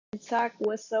Talk,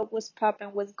 what's up, what's poppin',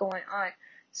 what's going on?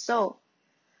 So,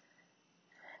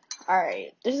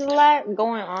 alright, there's a lot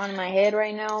going on in my head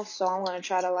right now, so I'm gonna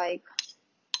try to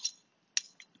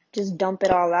just dump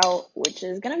it all out, which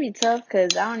is gonna be tough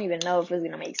because I don't even know if it's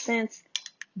gonna make sense,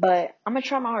 but I'm gonna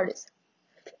try my hardest.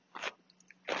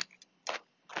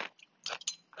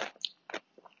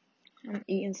 I'm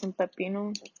eating some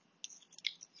pepino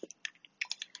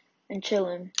and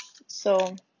chilling.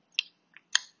 So,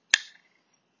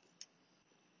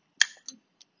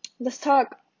 let's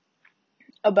talk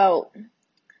about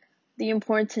the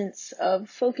importance of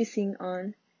focusing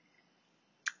on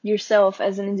yourself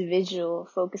as an individual,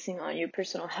 focusing on your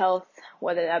personal health,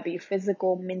 whether that be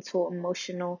physical, mental,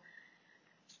 emotional,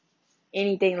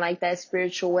 anything like that,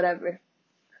 spiritual, whatever.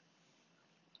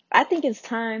 I think it's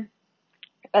time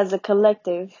as a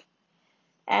collective,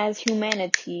 as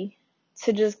humanity,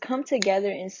 to just come together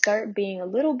and start being a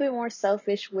little bit more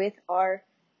selfish with our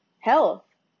health.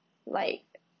 Like,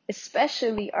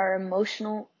 especially our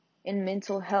emotional and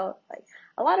mental health. Like,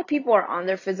 a lot of people are on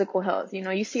their physical health. You know,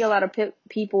 you see a lot of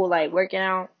people like working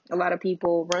out, a lot of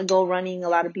people go running, a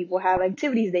lot of people have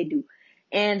activities they do.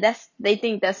 And they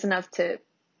think that's enough to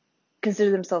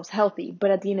consider themselves healthy.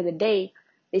 But at the end of the day,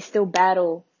 they still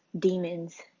battle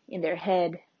demons in their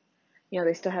head. You know,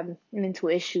 they still have mental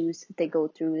issues that they go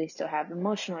through. They still have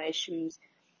emotional issues,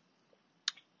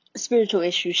 spiritual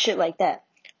issues, shit like that.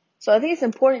 So I think it's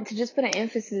important to just put an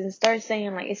emphasis and start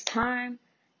saying, like, it's time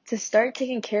to start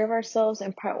taking care of ourselves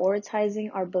and prioritizing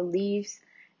our beliefs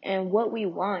and what we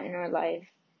want in our life,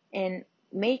 and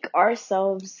make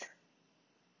ourselves,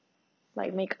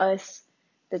 make us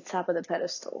the top of the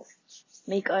pedestal.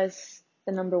 Make us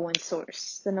the number one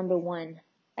source, the number one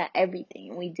at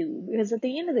everything we do. Because at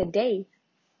the end of the day,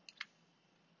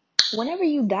 whenever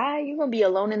you die, you're gonna be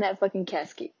alone in that fucking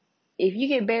casket. If you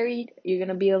get buried, you're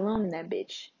gonna be alone in that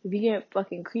bitch. If you get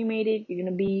fucking cremated, you're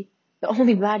gonna be the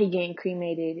only body getting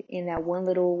cremated in that one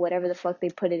little whatever the fuck they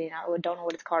put it in. I don't know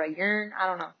what it's called, a urn? I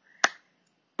don't know.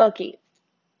 Fuck it.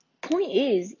 Point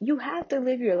is, you have to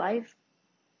live your life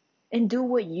and do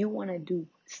what you want to do.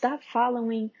 Stop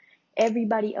following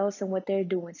everybody else and what they're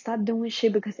doing. Stop doing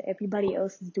shit because everybody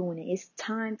else is doing it. It's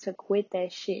time to quit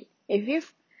that shit.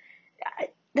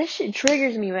 That shit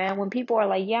triggers me, man, when people are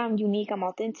like, yeah, I'm unique, I'm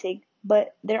authentic,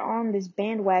 but they're on this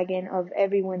bandwagon of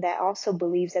everyone that also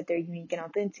believes that they're unique and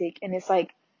authentic. And it's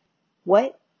like,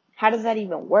 what? How does that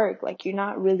even work? Like, you're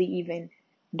not really even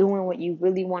doing what you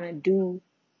really want to do.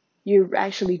 You're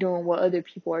actually doing what other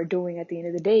people are doing at the end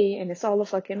of the day, and it's all a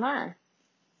fucking lie.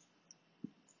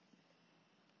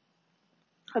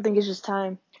 I think it's just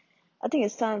time. I think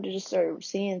it's time to just start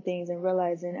seeing things and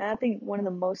realizing. And I think one of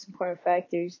the most important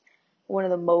factors, one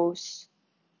of the most,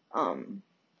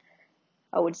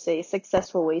 I would say,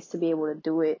 successful ways to be able to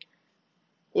do it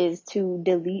is to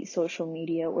delete social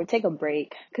media or take a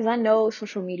break. Because I know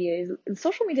social media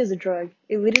is a drug.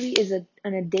 It literally is an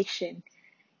addiction.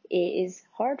 It is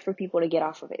hard for people to get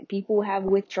off of it. People have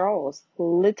withdrawals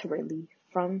literally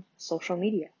from social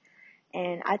media.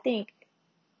 And I think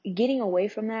getting away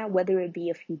from that, whether it be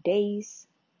a few days,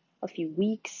 a few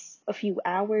weeks, a few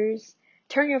hours,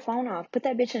 turn your phone off. Put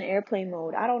that bitch in airplane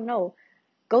mode. I don't know.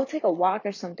 Go take a walk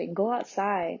or something. Go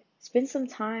outside. Spend some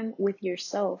time with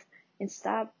yourself and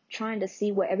stop trying to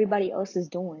see what everybody else is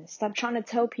doing. Stop trying to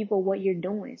tell people what you're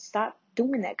doing. Stop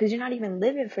doing that because you're not even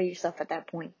living for yourself at that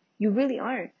point. You really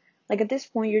aren't. Like, at this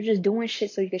point, you're just doing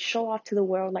shit so you can show off to the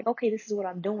world, like, okay, this is what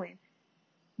I'm doing.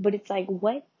 But it's like,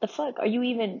 what the fuck? Are you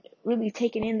even really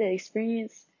taking in the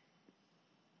experience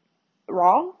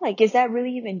raw? Like, is that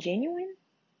really even genuine?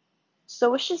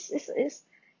 So it's just,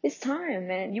 it's time,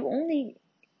 man.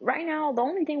 Right now, the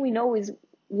only thing we know is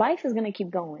life is gonna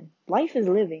keep going. Life is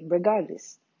living,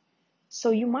 regardless. So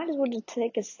you might as well just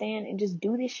take a stand and just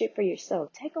do this shit for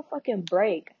yourself. Take a fucking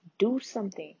break. Do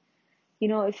something. You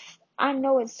know, if I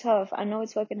know it's tough, I know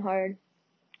it's fucking hard,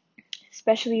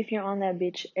 especially if you're on that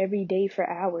bitch every day for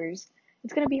hours.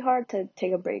 It's gonna be hard to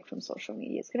take a break from social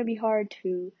media. It's gonna be hard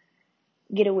to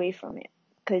get away from it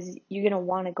because you're going to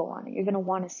want to go on it. You're going to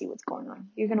want to see what's going on.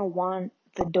 You're going to want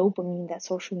the dopamine that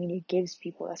social media gives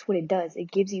people. That's what it does.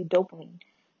 It gives you dopamine.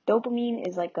 Dopamine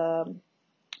is like I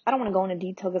don't want to go into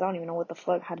detail because I don't even know what the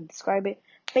fuck, how to describe it.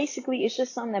 Basically, it's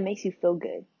just something that makes you feel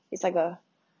good. It's like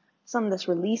something that's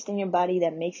released in your body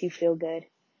that makes you feel good.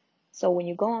 So when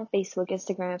you go on Facebook,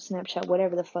 Instagram, Snapchat,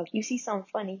 whatever the fuck, you see something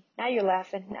funny. Now you're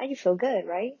laughing. Now you feel good,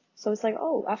 right? So it's like,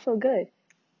 oh, I feel good.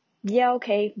 Yeah,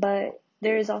 okay, but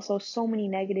there is also so many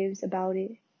negatives about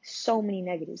it. So many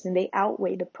negatives, and they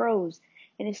outweigh the pros.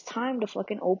 And it's time to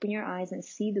fucking open your eyes and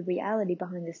see the reality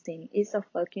behind this thing. It's a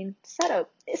fucking setup.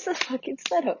 It's a fucking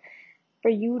setup. for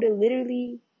you to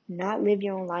literally not live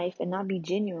your own life and not be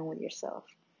genuine with yourself.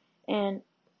 And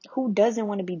who doesn't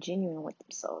want to be genuine with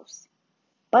themselves?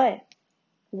 But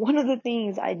one of the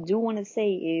things I do want to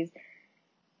say is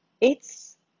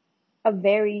it's a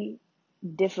very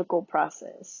difficult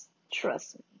process.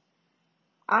 Trust me.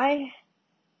 I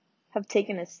have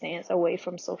taken a stance away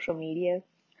from social media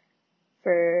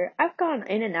I've gone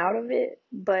in and out of it,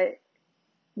 but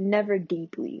never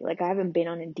deeply. Like I haven't been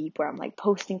on it deep where I'm like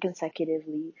posting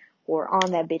consecutively or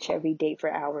on that bitch every day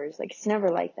for hours. Like it's never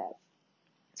like that.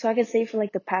 So I could say for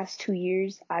like the past 2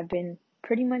 years, I've been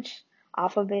pretty much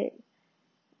off of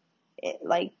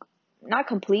like not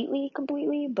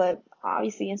completely, but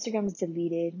obviously Instagram is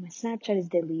deleted. My Snapchat is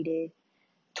deleted.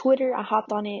 Twitter, I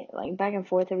hopped on it like back and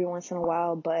forth every once in a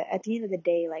while, but at the end of the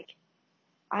day, like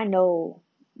I know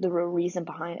the real reason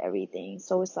behind everything.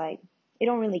 So it's like, it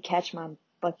don't really catch my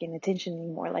fucking attention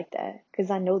anymore like that. Cause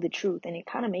I know the truth and it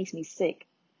kind of makes me sick.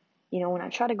 You know, when I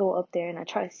try to go up there and I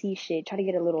try to see shit, try to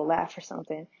get a little laugh or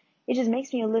something, it just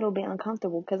makes me a little bit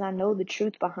uncomfortable because I know the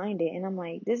truth behind it. And I'm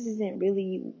like, this isn't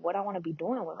really what I want to be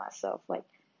doing with myself. Like,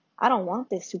 I don't want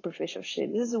this superficial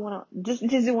shit. This is what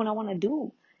I want to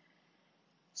do.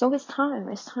 So it's time.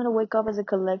 It's time to wake up as a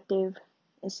collective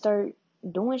and start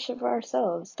doing shit for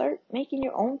ourselves. Start making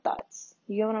your own thoughts.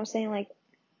 You get what I'm saying? Like,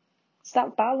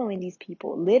 stop following these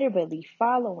people. Literally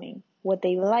following what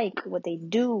they like, what they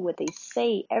do, what they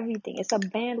say, everything. It's a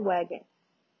bandwagon.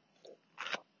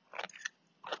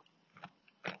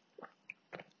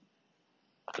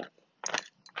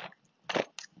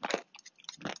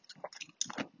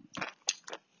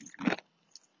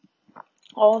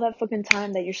 All that fucking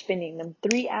time that you're spending, them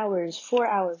 3 hours, 4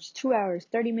 hours, 2 hours,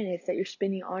 30 minutes that you're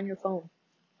spending on your phone,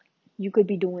 you could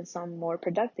be doing something more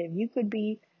productive. You could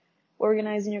be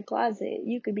organizing your closet.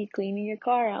 You could be cleaning your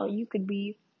car out. You could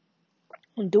be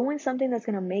doing something that's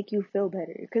going to make you feel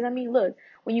better. Because, I mean, look,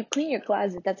 when you clean your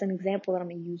closet, that's an example that I'm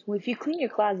going to use. Well, if you clean your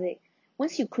closet,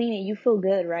 once you clean it, you feel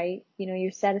good, right? You know,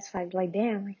 you're satisfied. Like,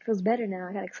 damn, it feels better now.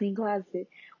 I got a clean closet.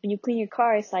 When you clean your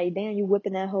car, it's like, damn, you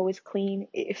whipping that hoe, it's clean.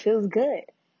 It feels good.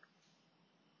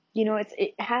 You know,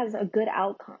 it has a good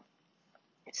outcome.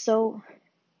 So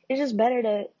it's just better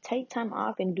to take time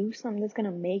off and do something that's going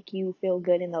to make you feel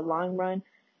good in the long run,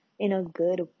 in a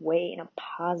good way, in a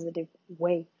positive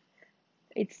way.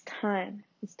 It's time.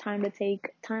 It's time to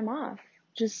take time off.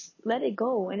 Just let it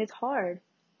go. And it's hard.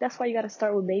 That's why you gotta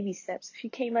start with baby steps. If you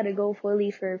can't let it go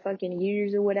fully for fucking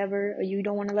years or whatever, or you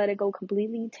don't want to let it go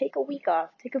completely, take a week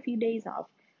off. Take a few days off.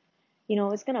 You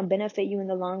know, it's gonna benefit you in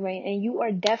the long run, and you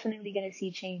are definitely gonna see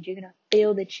change. You're gonna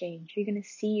feel the change. You're gonna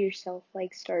see yourself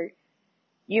like start.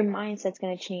 Your mindset's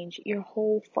gonna change. Your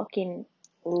whole fucking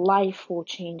life will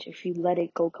change if you let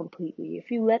it go completely. If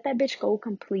you let that bitch go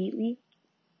completely,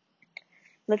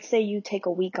 let's say you take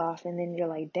a week off and then you're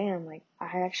like, damn, like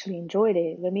I actually enjoyed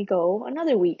it. Let me go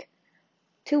another week,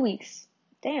 2 weeks.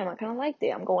 Damn, I kind of liked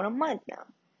it. I'm going a month now.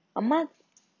 A month.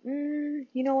 You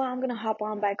know what? I'm gonna hop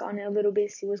on back on it a little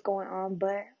bit, see what's going on,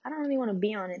 but I don't really want to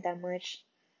be on it that much.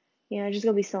 You know, it's just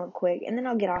gonna be something quick, and then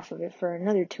I'll get off of it for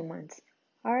another 2 months.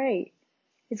 All right,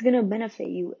 it's gonna benefit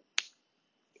you.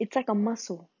 It's like a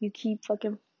muscle. You keep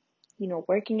fucking,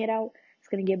 working it out. It's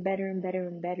gonna get better and better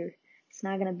and better. It's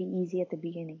not gonna be easy at the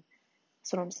beginning.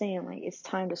 That's what I'm saying. Like, it's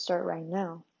time to start right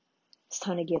now. It's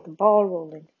time to get the ball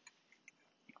rolling.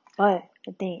 But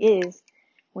the thing is,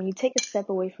 when you take a step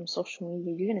away from social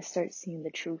media, you're going to start seeing the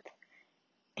truth.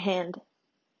 And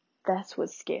that's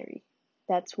what's scary.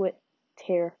 That's what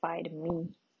terrified me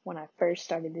when I first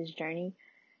started this journey.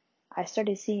 I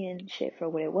started seeing shit for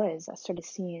what it was. I started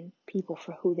seeing people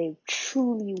for who they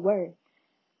truly were.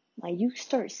 Like, you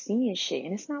start seeing shit,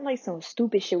 and it's not like some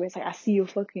stupid shit where it's like, I see a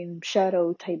fucking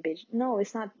shadow type bitch. No,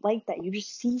 it's not like that. You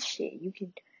just see shit. You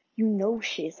know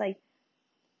shit.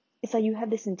 It's like you have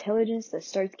this intelligence that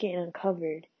starts getting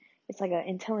uncovered. It's like an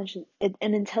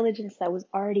intelligence that was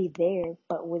already there,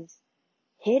 but was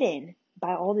hidden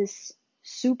by all this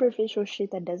superficial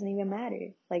shit that doesn't even matter.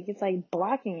 Like, it's like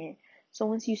blocking it. So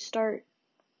once you start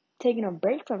taking a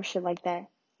break from shit like that,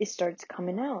 it starts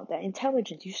coming out. That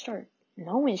intelligence, you start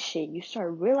knowing shit, you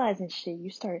start realizing shit, you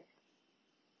start,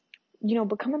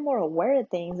 becoming more aware of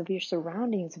things, of your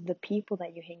surroundings, of the people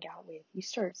that you hang out with. You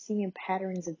start seeing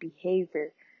patterns of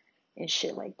behavior and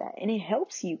shit like that. And it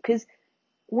helps you because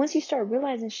once you start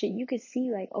realizing shit, you could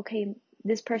see like, okay,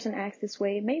 this person acts this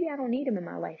way. Maybe I don't need him in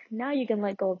my life. Now you can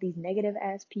let go of these negative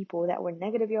ass people that were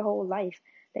negative your whole life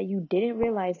that you didn't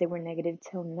realize they were negative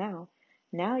till now.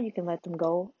 Now you can let them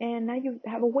go, and now you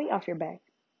have a weight off your back.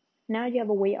 Now you have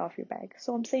a weight off your back.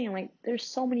 So I'm saying, like, there's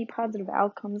so many positive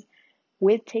outcomes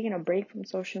with taking a break from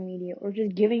social media or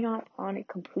just giving up on it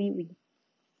completely.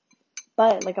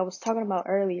 But like I was talking about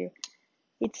earlier,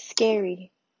 it's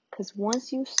scary because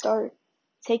once you start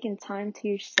taking time to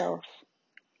yourself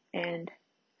and,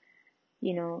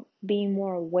 being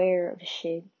more aware of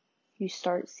shit, you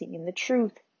start seeing the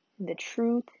truth. And the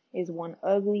truth is one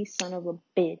ugly son of a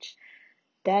bitch.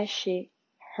 That shit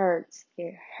hurts.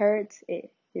 It hurts.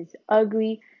 It is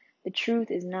ugly. The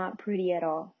truth is not pretty at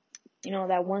all.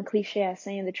 That one cliche I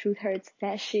saying, the truth hurts.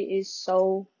 That shit is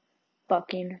so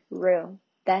fucking real.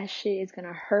 That shit is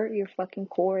gonna hurt your fucking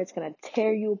core. It's gonna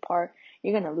tear you apart.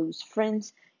 You're gonna lose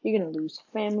friends. You're gonna lose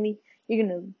family. You're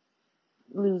gonna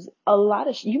lose a lot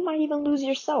of you might even lose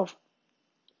yourself.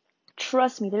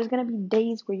 Trust me, there's gonna be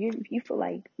days where you feel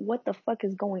like, what the fuck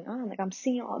is going on? Like, I'm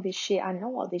seeing all this shit. I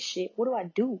know all this shit. What do I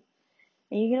do?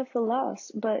 And you're gonna feel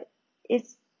lost. But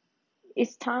it's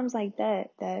times like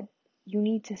that you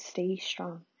need to stay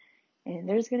strong. And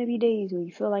there's gonna be days where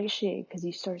you feel like shit because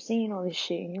you start seeing all this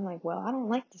shit and you're like, well, I don't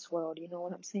like this world. You know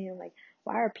what I'm saying? Like,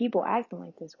 why are people acting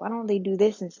like this? Why don't they do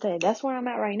this instead? That's where I'm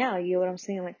at right now. You know what I'm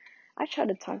saying? Like, I try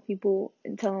to talk to people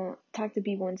and tell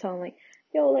them like,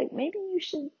 yo, like, maybe you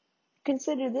should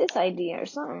consider this idea or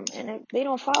something. And if they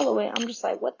don't follow it, I'm just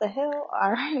like, what the hell?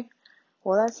 All right.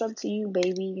 Well, that's up to you,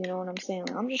 baby. You know what I'm saying?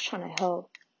 Like, I'm just trying to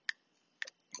help.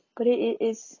 But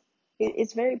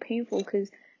it's very painful because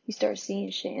you start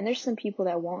seeing shit. And there's some people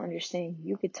that won't understand.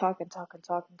 You could talk and talk and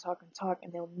talk and talk and talk,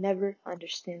 and they'll never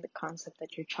understand the concept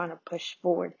that you're trying to push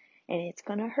forward. And it's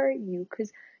going to hurt you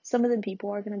because some of the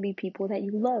people are going to be people that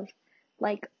you love.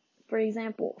 Like, for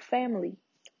example, family.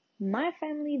 My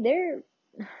family,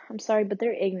 I'm sorry, but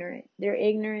they're ignorant. They're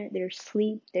ignorant. They're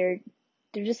asleep. They're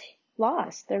just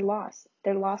lost. They're lost.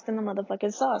 They're lost in the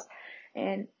motherfucking sauce.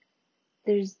 And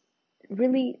there's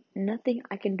really nothing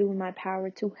I can do in my power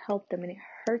to help them. And it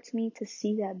hurts me to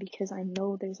see that because I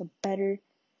know there's a better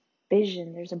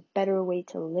vision. There's a better way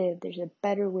to live. There's a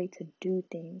better way to do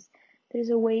things.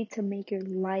 There's a way to make your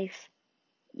life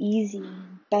easy,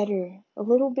 better, a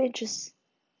little bit just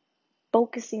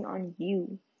focusing on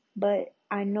you. But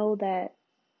I know that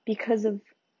because of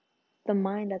the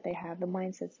mind that they have, the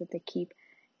mindsets that they keep,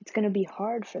 it's gonna be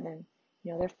hard for them.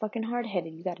 They're fucking hard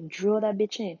headed. You gotta drill that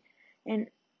bitch in. And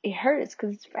it hurts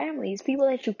because it's family. It's people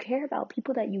that you care about,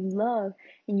 people that you love,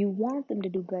 and you want them to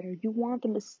do better. You want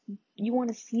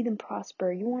to see them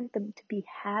prosper. You want them to be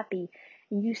happy.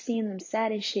 And you seeing them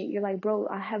sad as shit, you're like, bro,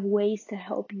 I have ways to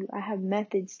help you. I have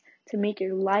methods to make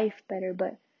your life better,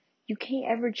 but you can't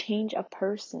ever change a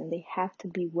person. They have to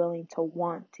be willing to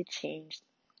want to change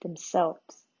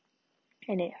themselves.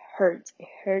 And it hurts. It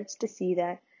hurts to see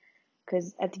that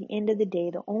because at the end of the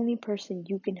day, the only person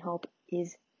you can help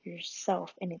is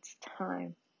yourself. And it's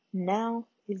time. Now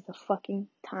is the fucking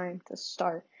time to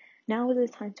start. Now is the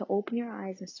time to open your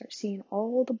eyes and start seeing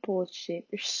all the bullshit.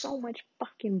 There's so much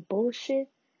fucking bullshit.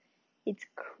 It's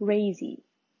crazy.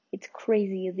 It's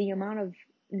crazy. The amount of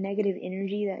negative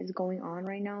energy that is going on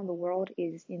right now in the world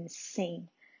is insane.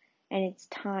 And it's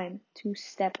time to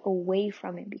step away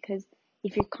from it because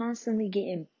if you're constantly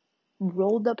getting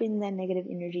rolled up in that negative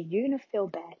energy, you're gonna feel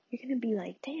bad. You're gonna be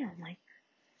like, damn, like,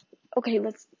 okay,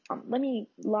 let me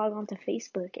log on to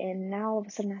Facebook, and now all of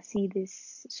a sudden I see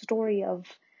this story of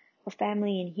a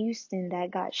family in Houston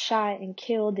that got shot and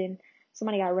killed, and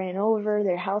somebody got ran over,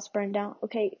 their house burned down.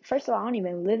 Okay, first of all, I don't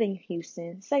even live in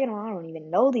Houston. Second of all, I don't even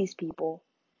know these people.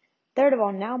 Third of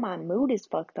all, now my mood is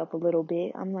fucked up a little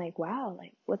bit. I'm like, wow,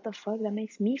 like, what the fuck? That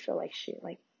makes me feel like shit.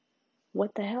 Like,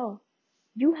 what the hell?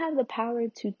 You have the power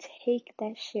to take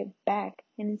that shit back.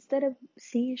 And instead of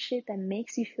seeing shit that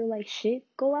makes you feel like shit,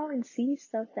 go out and see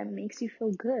stuff that makes you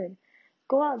feel good.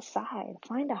 Go outside,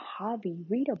 find a hobby,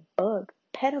 read a book,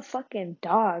 pet a fucking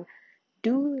dog.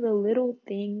 Do the little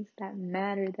things that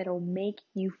matter that'll make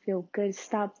you feel good.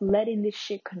 Stop letting this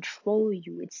shit control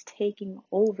you. It's taking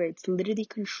over. It's literally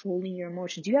controlling your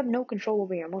emotions. You have no control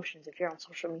over your emotions if you're on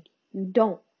social media. You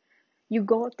don't. You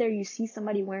go up there, you see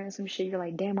somebody wearing some shit, you're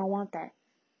like, damn, I want that.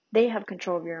 They have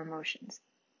control of your emotions.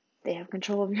 They have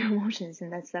control of your emotions,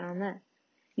 and that's that on that.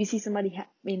 You see somebody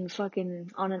in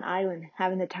fucking on an island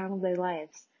having the time of their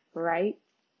lives, right?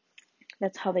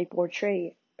 That's how they portray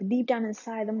it. But deep down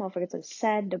inside, the motherfuckers are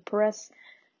sad, depressed.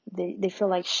 They feel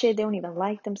like shit. They don't even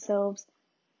like themselves.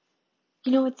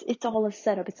 It's all a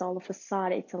setup. It's all a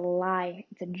facade. It's a lie.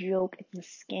 It's a joke. It's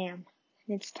a scam.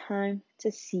 And it's time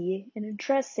to see it and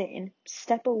address it and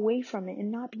step away from it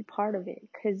and not be part of it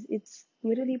because it's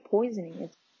literally poisoning.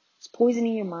 It's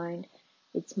poisoning your mind.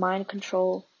 It's mind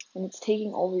control and it's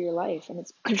taking over your life and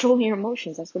it's controlling your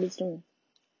emotions. That's what it's doing.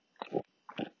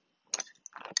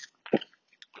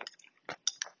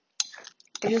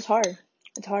 It's just hard.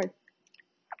 It's hard.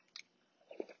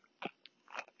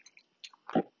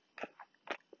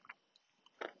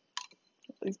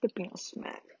 It's dipping a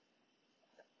smack.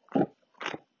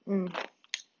 Mm.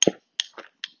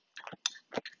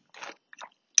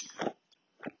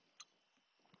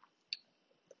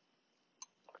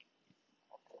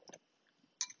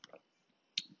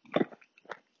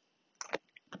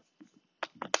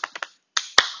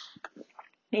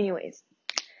 Anyways,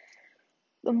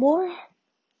 the more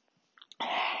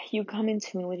you come in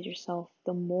tune with yourself,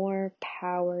 the more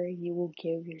power you will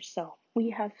give yourself.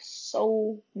 We have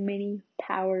so many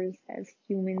powers as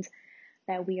humans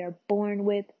that we are born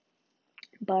with,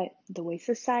 but the way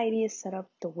society is set up,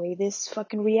 the way this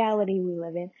fucking reality we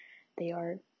live in, they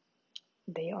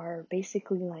are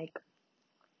basically like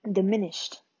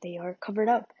diminished. They are covered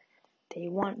up. They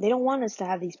don't want us to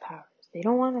have these powers. They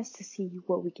don't want us to see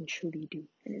what we can truly do.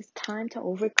 And it's time to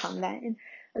overcome that and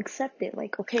accept it.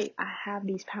 Like, okay, I have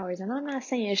these powers. And I'm not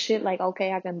saying shit like,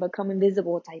 okay, I can become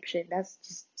invisible type shit. That's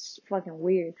just fucking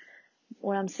weird.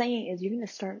 What I'm saying is you're going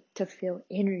to start to feel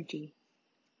energy.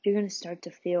 You're going to start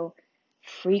to feel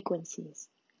frequencies.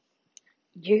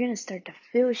 You're going to start to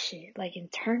feel shit like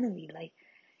internally. Like,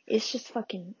 it's just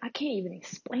fucking, I can't even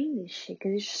explain this shit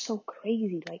because it's just so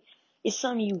crazy. Like, it's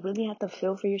something you really have to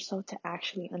feel for yourself to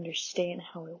actually understand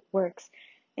how it works.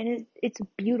 And it's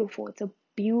beautiful. It's a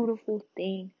beautiful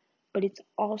thing. But it's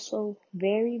also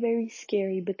very, very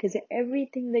scary because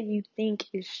everything that you think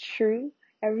is true,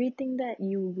 everything that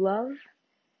you love,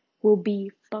 will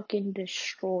be fucking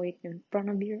destroyed in front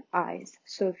of your eyes.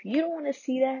 So if you don't want to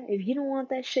see that, if you don't want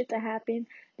that shit to happen,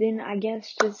 then I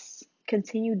guess just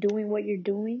continue doing what you're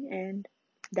doing and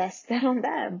that's that on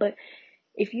that. But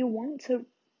if you want to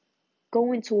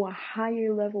go into a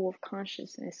higher level of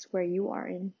consciousness where you are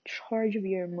in charge of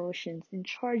your emotions, in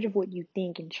charge of what you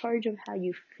think, in charge of how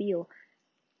you feel,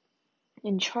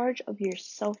 in charge of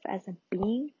yourself as a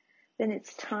being, then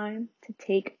it's time to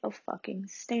take a fucking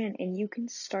stand. And you can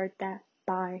start that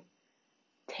by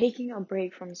taking a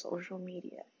break from social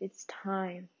media. It's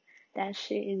time. That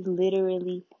shit is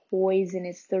literally poison.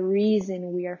 It's the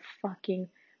reason we are fucking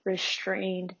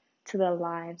restrained to the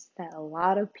lives that a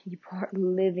lot of people are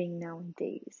living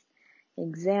nowadays.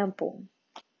 Example,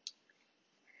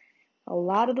 a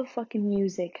lot of the fucking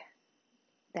music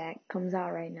that comes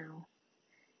out right now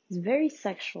is very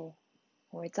sexual,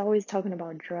 or it's always talking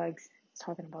about drugs, it's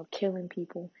talking about killing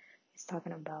people, it's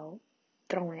talking about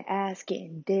throwing ass,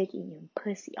 getting dick, eating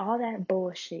pussy, all that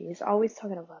bullshit. It's always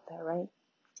talking about that, right?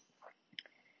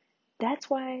 That's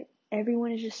why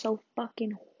everyone is just so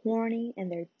fucking horny in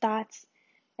their thoughts.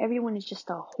 Everyone is just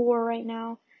a whore right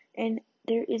now. And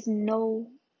there is no,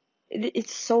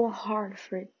 it's so hard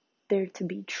for there to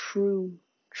be true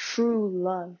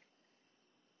love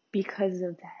because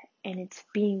of that. And it's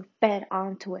being fed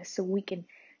onto us so we can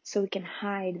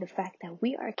hide the fact that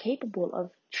we are capable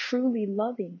of truly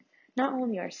loving not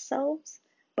only ourselves,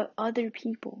 but other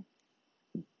people.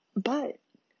 But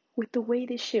with the way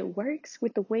this shit works,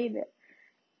 with the way that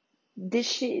this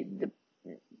shit,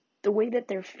 the way that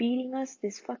they're feeding us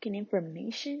this fucking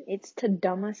information, it's to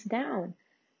dumb us down.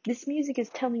 This music is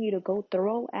telling you to go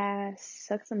throw ass,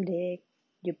 suck some dick,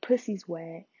 your pussy's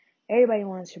wet, everybody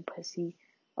wants your pussy.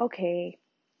 Okay,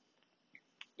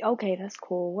 that's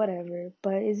cool, whatever.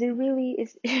 But is it really,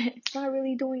 it's not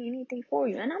really doing anything for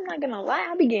you. And I'm not gonna lie,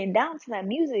 I be getting down to that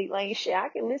music. Like, shit, I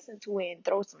can listen to it and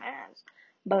throw some ass.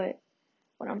 But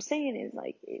what I'm saying is,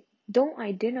 like, don't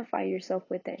identify yourself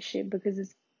with that shit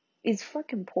because it's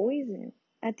fucking poison.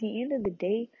 At the end of the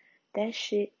day, that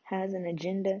shit has an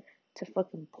agenda to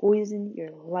fucking poison your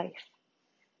life.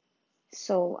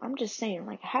 So I'm just saying,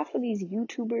 like, half of these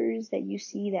YouTubers that you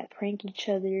see that prank each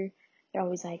other, they're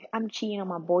always like, I'm cheating on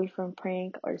my boyfriend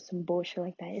prank or some bullshit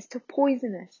like that. It's to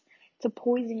poison us, to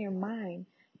poison your mind,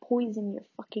 poison your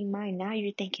fucking mind. Now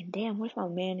you're thinking, damn, what if my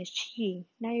man is cheating?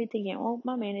 Now you're thinking, oh,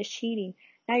 my man is cheating.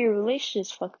 Now your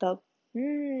relationship's fucked up.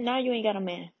 Now you ain't got a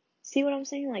man. See what I'm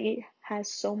saying? Like, it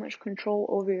has so much control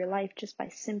over your life just by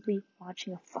simply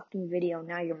watching a fucking video.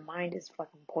 Now your mind is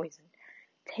fucking poisoned.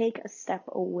 Take a step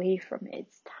away from it.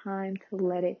 It's time to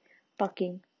let it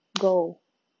fucking go.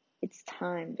 It's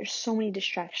time. There's so many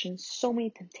distractions, so many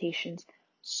temptations,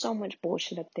 so much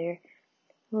bullshit up there.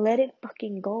 Let it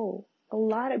fucking go. A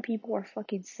lot of people are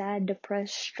fucking sad,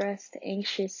 depressed, stressed,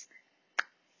 anxious,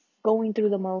 going through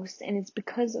the most, and it's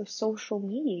because of social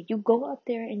media. You go up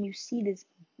there and you see this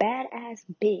badass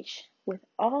bitch with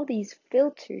all these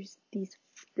filters,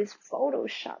 this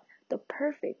Photoshop, the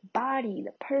perfect body,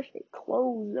 the perfect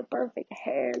clothes, the perfect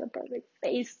hair, the perfect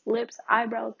face, lips,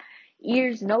 eyebrows,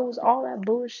 ears, nose, all that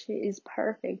bullshit is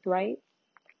perfect, right?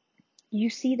 You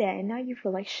see that and now you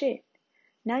feel like shit.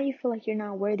 Now you feel like you're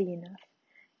not worthy enough.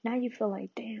 Now you feel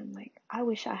like, damn, like, I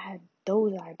wish I had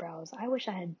those eyebrows. I wish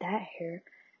I had that hair.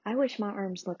 I wish my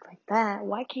arms looked like that.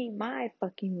 Why can't my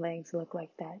fucking legs look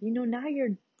like that? Now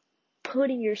you're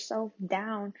putting yourself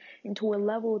down into a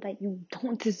level that you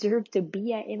don't deserve to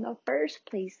be at in the first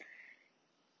place.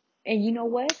 And you know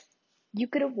what? You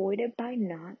could avoid it by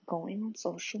not going on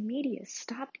social media.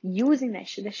 Stop using that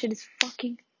shit. That shit is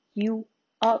fucking you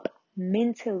up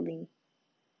mentally,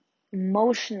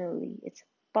 emotionally. It's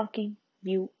fucking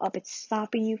you up. It's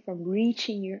stopping you from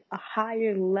reaching a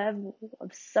higher level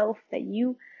of self that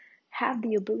you have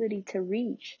the ability to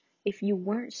reach if you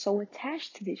weren't so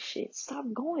attached to this shit. Stop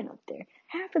going up there.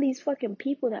 Half of these fucking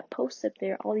people that post up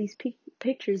there all these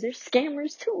pictures, they're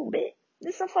scammers too, bitch.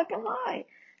 This is a fucking lie.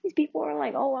 These people are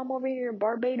like, oh, I'm over here in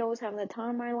Barbados having the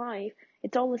time of my life.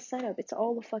 It's all a setup. It's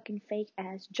all a fucking fake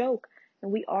ass joke.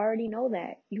 And we already know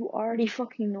that. You already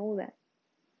fucking know that.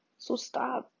 So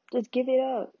stop. Just give it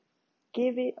up.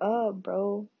 Give it up,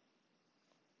 bro.